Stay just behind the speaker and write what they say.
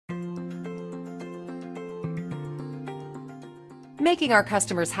Making our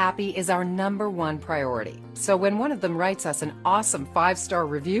customers happy is our #1 priority. So when one of them writes us an awesome 5-star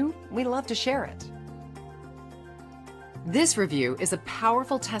review, we love to share it. This review is a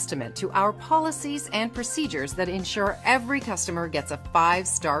powerful testament to our policies and procedures that ensure every customer gets a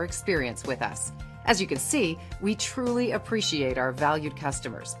 5-star experience with us. As you can see, we truly appreciate our valued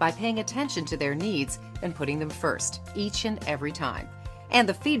customers by paying attention to their needs and putting them first each and every time. And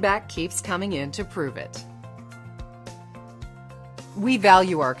the feedback keeps coming in to prove it. We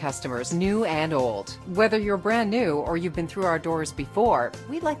value our customers, new and old. Whether you're brand new or you've been through our doors before,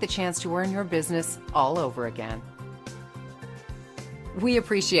 we'd like the chance to earn your business all over again. We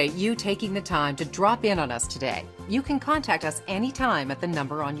appreciate you taking the time to drop in on us today. You can contact us anytime at the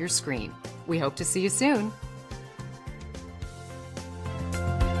number on your screen. We hope to see you soon.